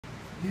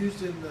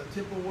used in the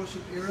temple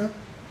worship era.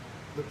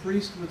 The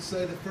priest would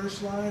say the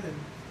first line, and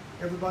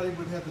everybody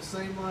would have the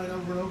same line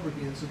over and over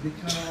again. So it'd be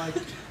kind of like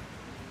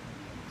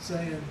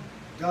saying,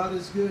 God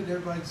is good,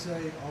 everybody'd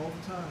say all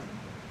the time.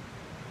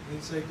 And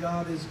he'd say,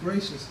 God is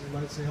gracious, and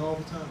everybody'd say all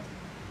the time.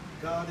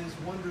 God is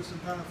wondrous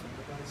and powerful,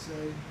 everybody'd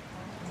say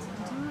all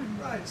the time.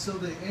 Right, so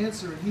the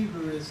answer in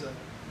Hebrew is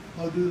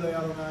Hodule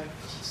Adonai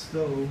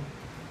Sto.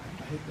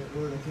 I hate that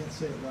word, I can't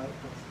say it right.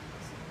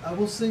 But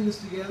we'll sing this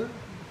together.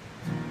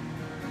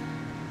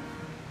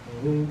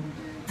 Oh,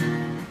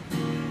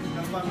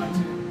 now find my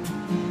tune.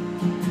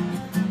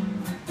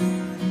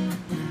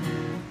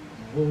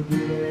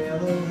 Hodule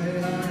Elohei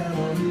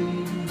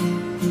Elohim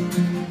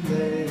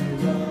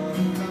Le'olam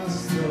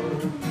Kasto.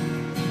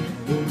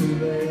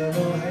 Hodule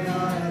Elohei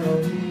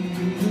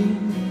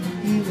Elohim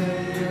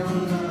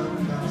Le'olam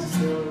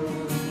Kasto.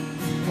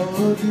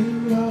 Hodu,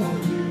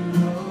 Hodu,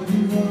 Hodu,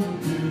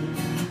 Hodu.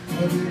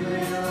 Hodule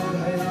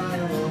Elohei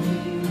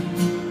Elohim.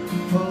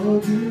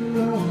 Hodu,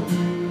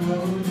 Hodu,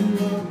 Hodu,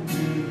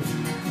 Hodu.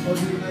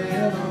 Hodule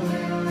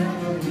Elohei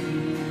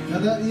Elohim. Now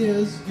that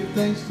is, give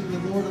thanks to the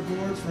Lord of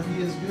Lords, for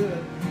He is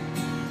good.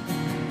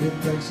 Give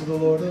thanks to the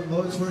Lord of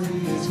Lords, for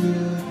He is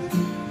good.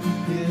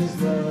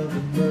 His love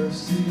and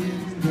mercy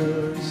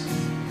endures.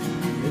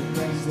 Give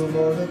thanks to the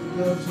Lord of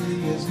Lords, for He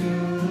is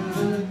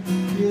good.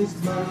 His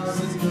love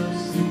and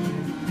mercy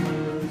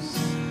endures.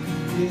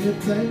 Give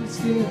thanks,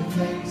 give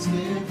thanks,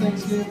 give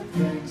thanks, give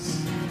thanks.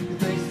 Give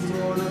thanks to the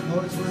Lord of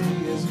Lords, for He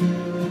is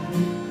good.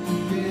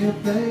 Give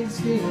thanks,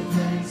 give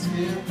thanks,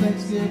 give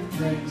thanks, give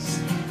thanks.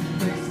 Give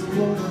thanks to the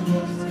Lord of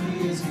Lords, for He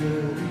is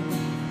good.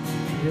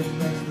 Give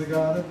thanks to the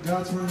God of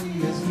gods, for He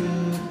is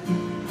good.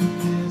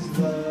 His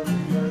love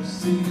and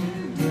mercy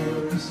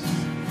endures.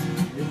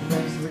 Give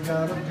thanks to the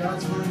God of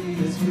gods, for He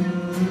is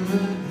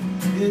good.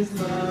 His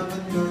love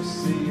and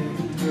mercy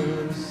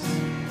endures.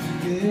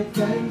 Give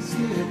thanks,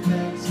 give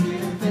thanks,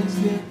 give thanks,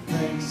 give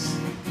thanks.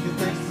 Give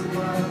thanks to the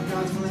God of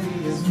gods, for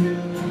He is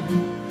good.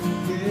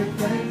 Give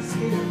thanks,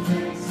 give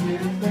thanks,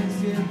 give thanks,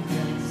 give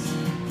thanks.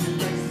 Give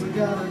thanks to the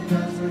God of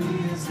gods, for He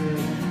is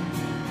good.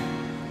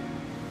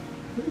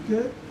 Pretty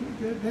good, pretty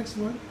good. Next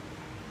one.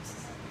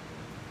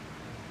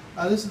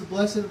 This is the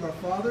blessing of our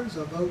fathers.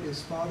 Our vote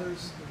is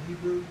fathers in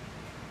Hebrew.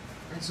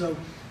 And so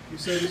you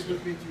say this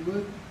with me if you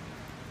would.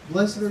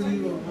 Blessed are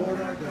you, O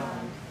Lord our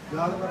God,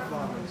 God of our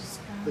fathers,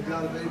 the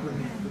God of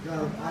Abraham, the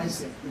God of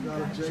Isaac, the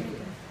God of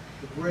Jacob,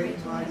 the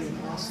great, mighty, and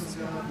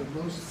awesome God, the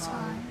Most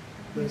High,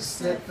 the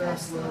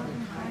steadfast love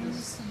and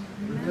kindness,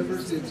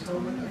 remembers the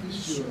atonement of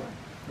Yeshua,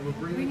 and will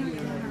bring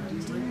again our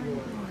redeeming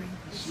glory.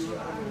 Yeshua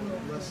our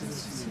Lord, blessed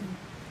is you.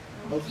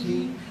 O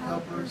King,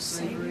 Helper,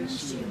 Savior, and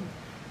Shield,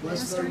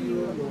 blessed are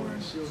you, O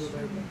Lord, Shield of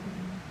Abraham.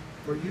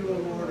 For you, O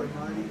Lord, are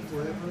mighty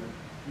forever.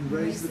 You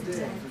raise the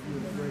dead, for you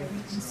are great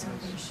in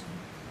salvation.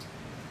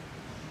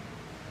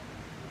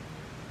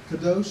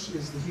 Kadosh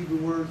is the Hebrew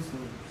word for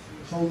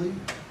holy.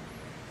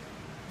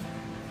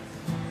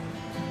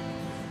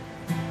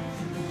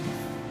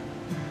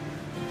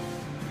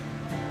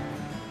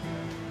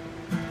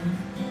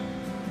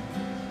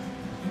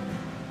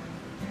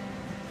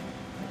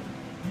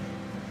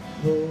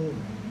 Holy,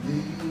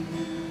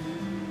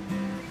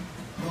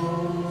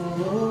 holy,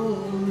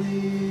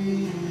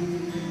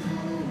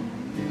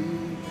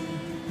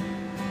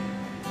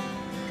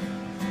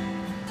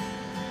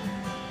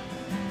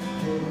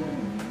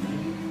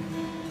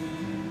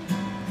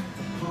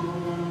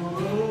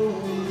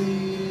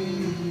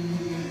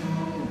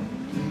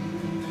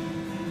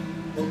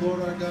 O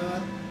Lord our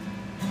God,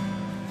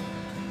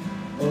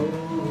 O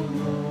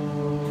Lord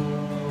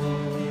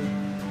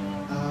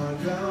our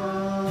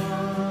God,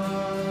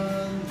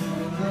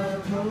 the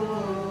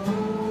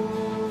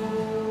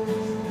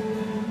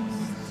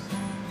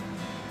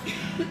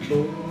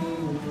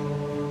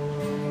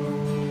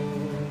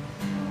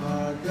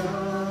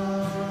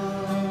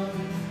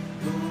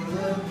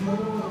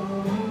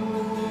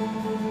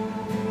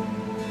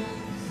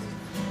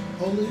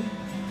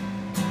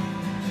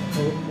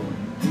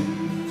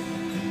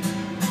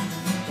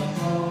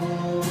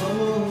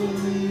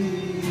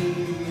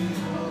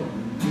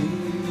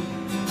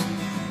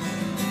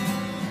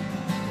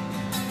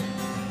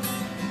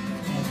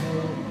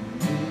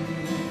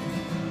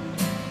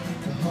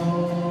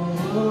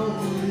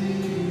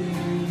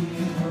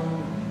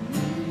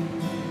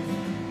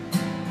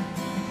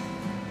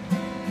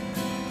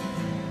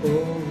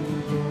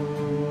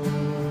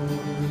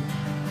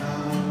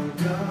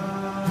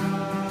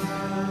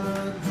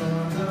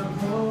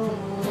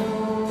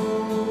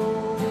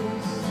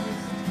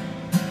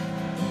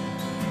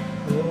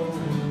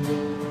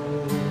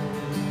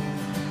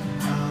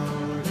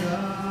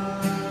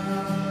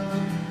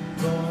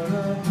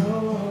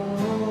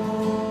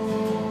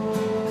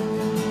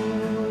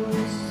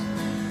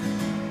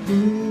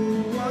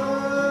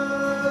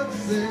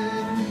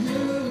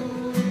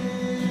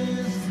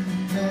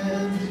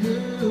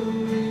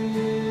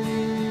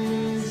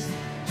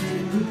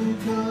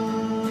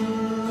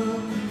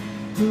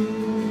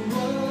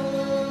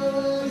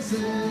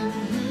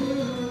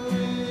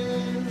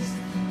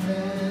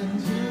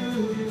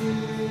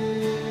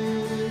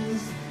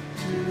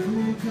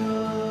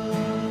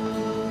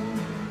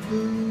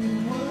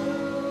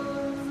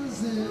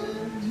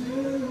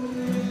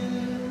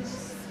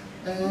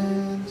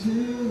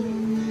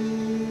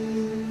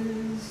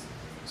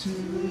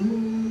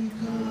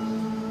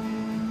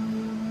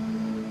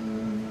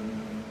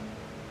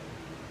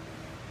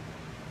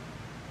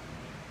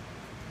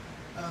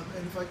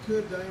And if I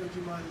could, Diane, would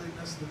you mind leading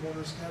us to the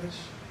Mourner's Kaddish?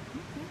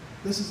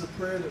 This is a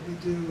prayer that we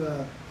do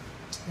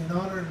in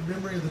honor and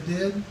memory of the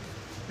dead.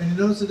 And you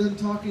notice it doesn't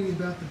talk any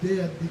about the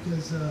dead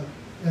because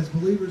as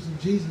believers in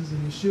Jesus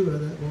and Yeshua,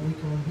 that what we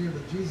call him here,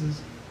 but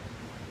Jesus,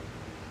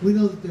 we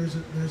know that there's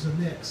a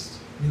next,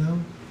 you know?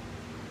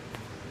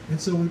 And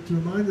so to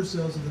remind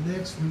ourselves of the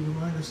next, we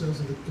remind ourselves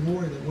of the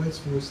glory that waits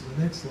for us in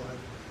the next life.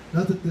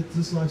 Not that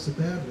this life's a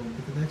bad one,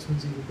 but the next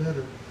one's even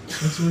better.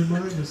 And so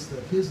remind us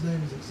that his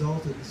name is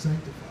exalted and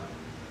sanctified.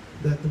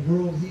 That the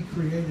world he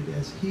created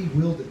as he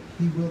willed it.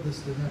 He willed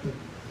this to happen.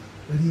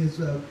 That he has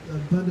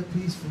abundant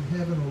peace from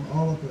heaven on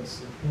all of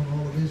us, upon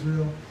all of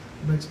Israel.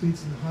 He makes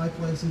peace in the high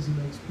places. He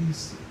makes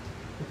peace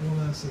upon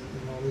us and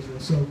all Israel.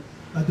 So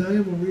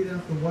Diane will read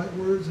out the white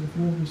words, and if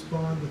we'll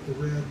respond with the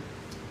red,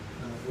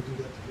 we'll do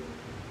that together.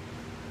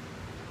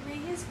 May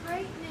his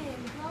great name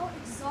grow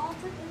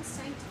exalted and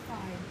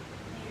sanctified.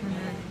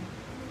 Amen.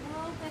 In the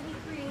world that he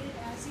created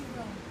as he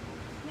will.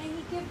 May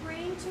he give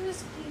reign to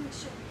his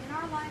kingship in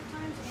our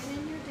lifetimes and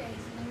in your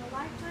days, and in the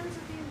lifetimes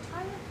of the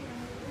entire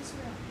family of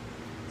Israel,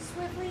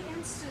 swiftly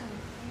and soon.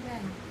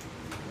 Amen.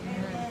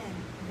 Amen.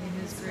 May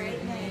his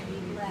great name be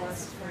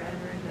blessed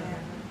forever and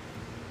ever.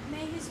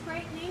 May his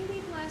great name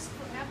be blessed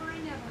forever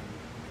and ever.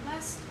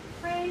 Blessed,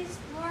 praised,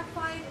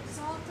 glorified,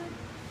 exalted,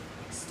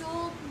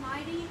 extolled,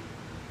 mighty,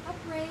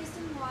 upraised,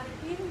 and lauded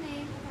be the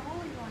name of the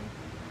Holy One.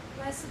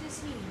 Blessed is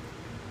he.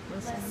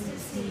 Blessed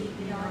is he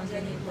beyond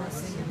any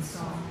blessing and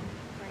song.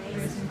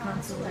 Praise and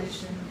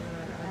consolation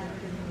that are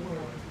uttered in the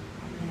world.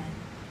 Amen.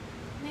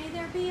 May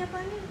there be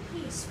abundant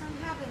peace from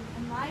heaven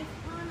and life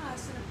upon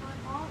us and upon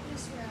all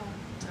Israel.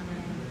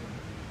 Amen.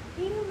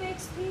 He who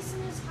makes peace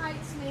in his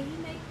heights, may he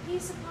make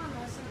peace upon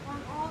us and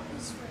upon all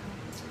Israel.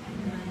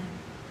 Amen.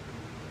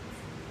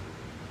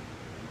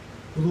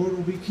 The Lord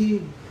will be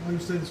king. All you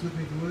say this with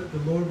me, if you would.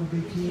 The Lord will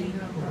be king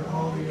over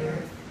all the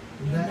earth.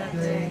 In that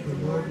day, the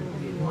Lord will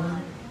be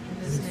one, and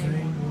his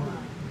name one.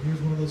 And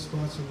here's one of those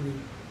spots where we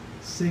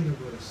sing a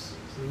verse.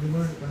 So we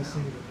learn it by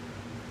singing it.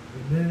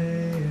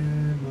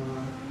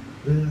 V'ne'emar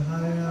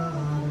v'haya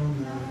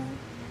Adonai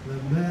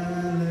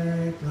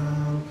l'melech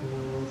al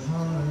kol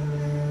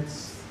haaretz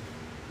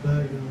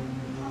b'yom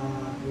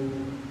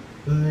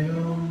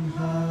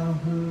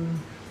hahu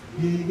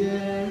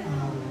yigeh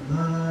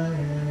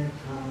Adonai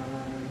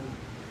echad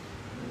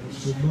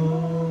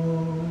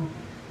v'shemo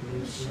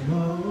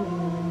v'shemo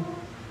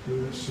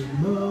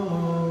v'shemo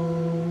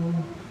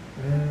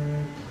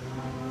echad.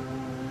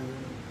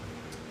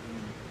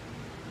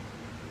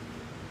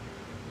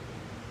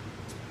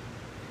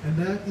 And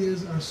that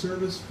is our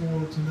service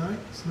for tonight.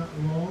 It's not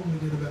long.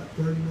 We did about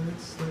 30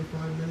 minutes,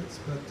 35 minutes,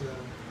 but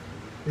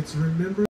it's remember.